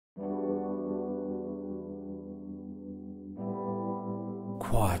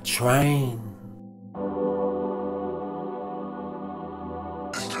Kwatrain.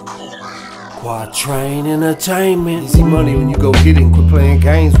 Kwatrain Entertainment. Easy money when you go get it and quit playing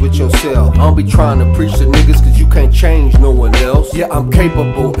games with yourself. I don't be trying to preach to niggas cause you can't change no one else. Yeah, I'm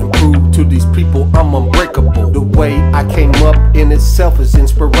capable and prove to these people I'm unbreakable. The way I came up in itself is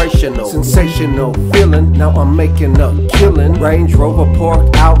inspirational. Sensational feeling, now I'm making a killing. Range Rover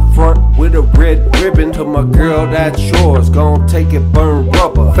parked out front with a red ribbon. To my girl, that's yours, gon' take it, burn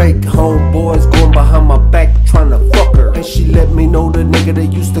rubber. Fake homeboys going behind my back trying to fuck her. And she let me know the nigga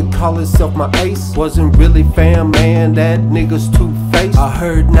that used to call himself my ace wasn't really fam, man, that nigga's two-faced. I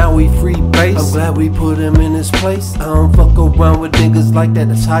heard now he free base, I'm glad we put him in his place. I don't fuck around with niggas like that,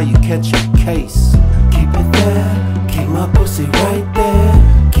 that's how you catch a case. Keep it there, keep my pussy right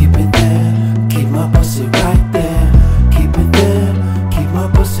there. Keep it there, keep my pussy right there. Keep it there, keep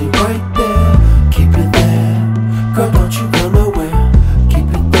my pussy right there. Keep it there, girl, don't you go nowhere. Keep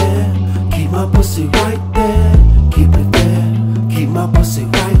it there, keep my pussy right there. Keep it there, keep my pussy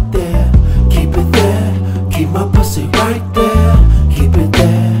right there. Keep it there, keep my pussy right there. Keep it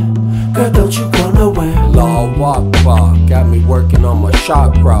there, girl, don't you go nowhere. Law walk bar, got me working on my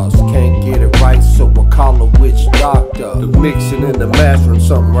shot cross. Can't get it right, so I call a witch doctor. The mixing and the mastering,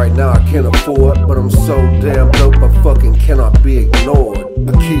 something right now I can't afford. But I'm so damn dope, I fucking cannot be ignored.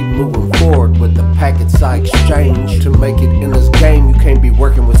 I keep moving forward with the packets I exchange. To make it in this game, you can't be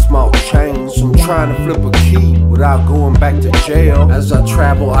working with small change. So I'm trying to flip a key without going back to jail. As I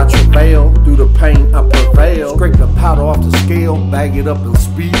travel, I travail. Through the pain, I prevail. Scrape the powder off the scale, bag it up and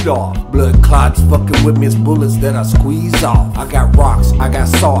speed off. Blood clots fucking with me, it's bullets that I squeeze off. I got rocks, I got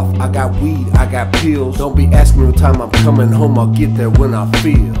soft, I got weed, I got pills. Don't be asking me what time I'm coming home, I'll get there when I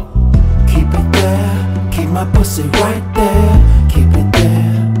feel. Keep it there, keep my pussy right there. Keep it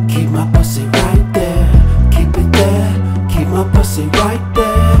there, keep my pussy right there. Keep it there, keep my pussy right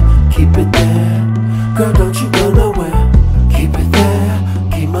there. Keep it there, girl, don't you go nowhere. Keep it there,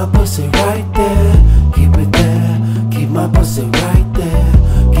 keep my pussy right there. Keep it there, keep my pussy right there.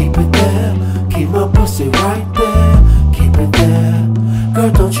 Keep it there, keep my pussy right there. Keep it there,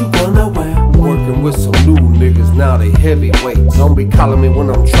 girl, don't you go nowhere. Working with some new niggas, now they heavyweights. Don't be calling me when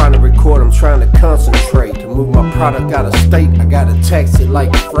I'm trying to record, I'm trying to concentrate. To move my product out of state, I gotta tax it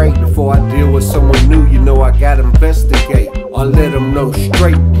like freight. Before I deal with someone new, you know I gotta investigate. I let them know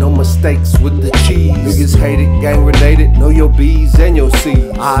straight, no mistakes with the cheese. Niggas hate it, gang related, know your B's and your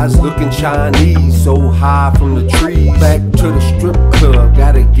C's. Eyes looking Chinese, so high from the trees. Back to the strip club,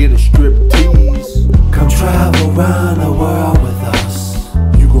 gotta get a strip tease. Come travel around the world with us.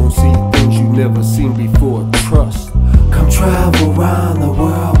 You gon' see things you never seen before, trust. Come travel around the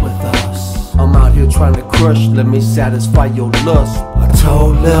world with us. I'm out here trying to crush, let me satisfy your lust. I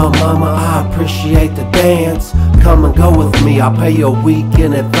told Lil Mama I appreciate the dance. Come and go with me, I'll pay your week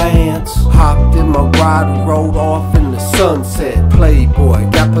in advance. Hopped in my ride and rode off in the sunset. Playboy,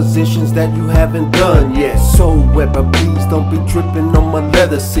 got positions that you haven't done yet. So wet, but please don't be dripping on my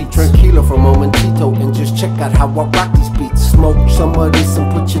leather seat. Tranquilo for a momentito and just check out how I rock these beats. Smoke some of this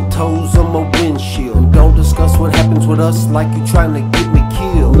and put your toes on my windshield. And don't discuss what happens with us like you trying to get me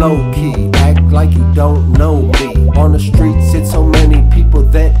killed. Low key, act like you don't know me. On the streets, it's so many people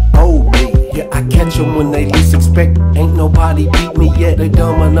that owe me. Yeah, I catch them when they least expect. Ain't nobody beat me yet. They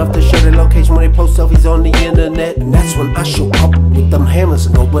dumb enough to share their location when they post selfies on the internet. And that's when I show up with them hammers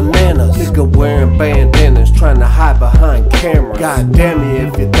and go bananas. Nigga wearing bandanas, trying to hide behind cameras. God damn it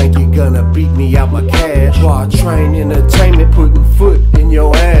if you think you're gonna beat me out my cash. Kwatrain Entertainment, putting foot in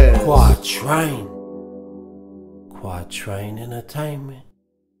your ass. Kwatrain. Kwatrain Entertainment.